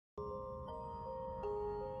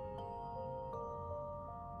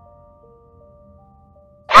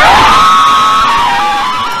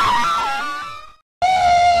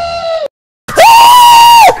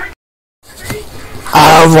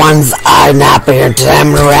everyone's Nappa here. Today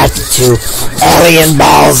I'm gonna react to Alien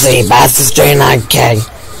Ballsy, Master Strain 9K.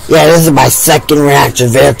 Yeah, this is my second reaction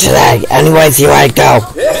video today. Anyways, here I go.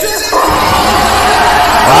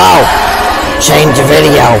 Oh, change the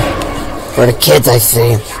video for the kids I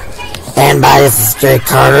see. And by this is Straight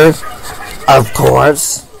Carter. Of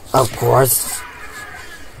course.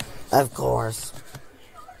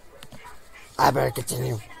 I better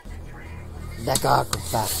continue. That got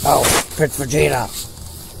fast. Oh, Prince Vegeta.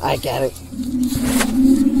 I get it.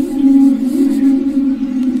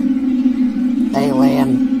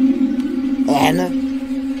 Alien.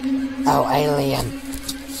 N? Oh, Alien.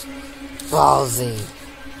 Ballsy.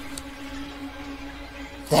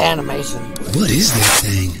 The animation. What is that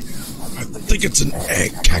thing? I think it's an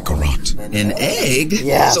egg, Kakarot. An egg?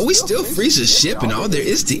 Yeah. So we still freeze a ship and all there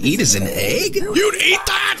is to eat is an egg? You'd eat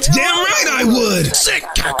that? Damn right I would! Sick,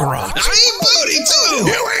 Kakarot. I eat booty too!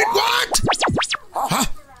 You eat what? Huh?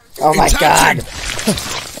 Oh my god.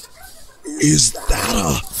 Is that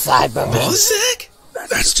a Cyberman. Ball sack?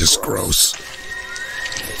 That's just gross.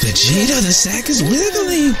 Vegeta, the sack is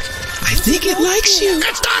wiggling. I think it likes you.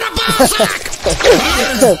 It's not a ball sack!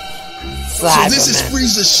 So this is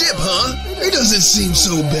freeze the ship, huh? It doesn't seem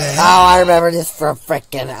so bad. Oh, I remember this from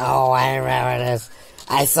frickin'. Oh, I remember this.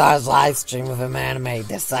 I saw his live stream of him anime.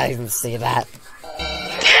 This, I didn't see that.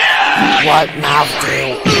 What mouth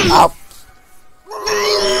do? Oh.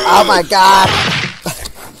 Oh my god.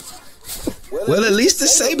 Well, at least the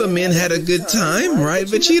Sabermen had a good time, right,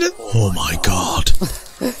 Vegeta? Oh my god.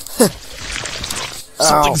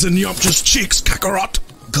 Something's in Yamcha's cheeks, Kakarot.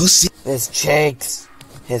 Go see. His cheeks.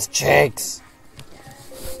 He's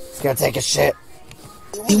gonna take a shit.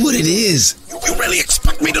 What it is. You really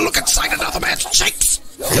expect me to look inside another man's cheeks?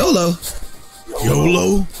 YOLO.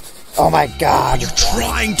 YOLO? Oh my god. You're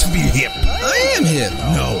trying to be hip. I am hip.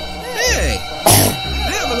 No. Hey.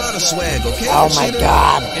 I have a lot of swag, okay? Oh my Vegeta?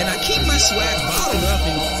 god. And I keep my swag bottled up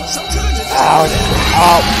and sometimes it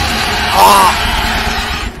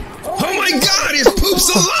Oh my god, his poop's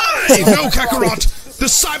alive! No, Kakarot! The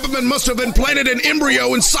Cyberman must have implanted an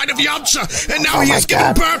embryo inside of Yamcha, and now he is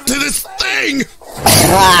giving birth to this thing!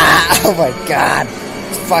 Oh my god.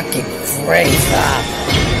 It's fucking crazy.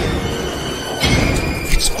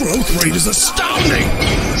 Its growth rate is astounding!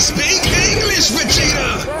 Speak English,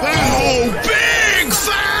 Vegeta! Oh, big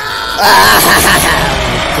fan!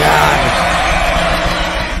 God.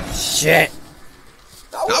 Shit.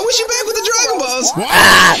 I wish you back with the Dragon Balls!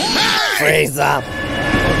 What? Freeze up.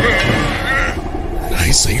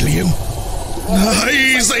 Nice alien.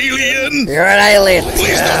 Nice alien! You're an alien.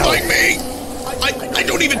 Please don't bite me! I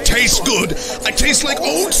don't even taste good. I taste like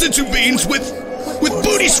old situ beans with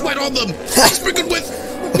booty sweat on them, sprinkled with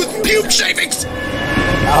puke shavings.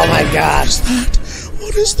 Oh my god.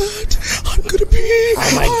 What is that? I'm gonna pee.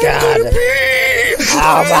 Oh my god. I'm gonna pee.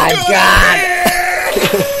 Oh my god.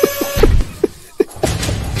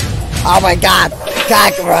 Oh my god.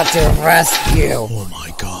 Kakarot to rescue. Oh my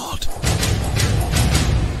god.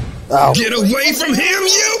 Oh. Get away from him,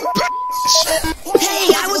 you bitch!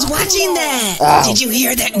 Hey, I was watching that! Oh. Did you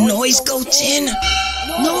hear that noise, Go-Chin?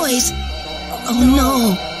 Noise? Oh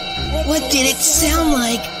no. What did it sound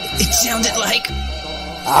like? It sounded like...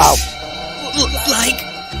 Oh.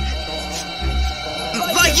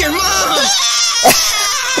 Like your mom!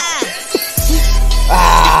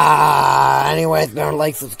 Anyways, remember to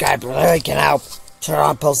like, subscribe, really can help. Turn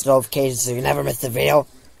on post notifications so you never miss a video.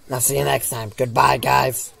 And I'll see you next time. Goodbye,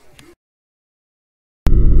 guys.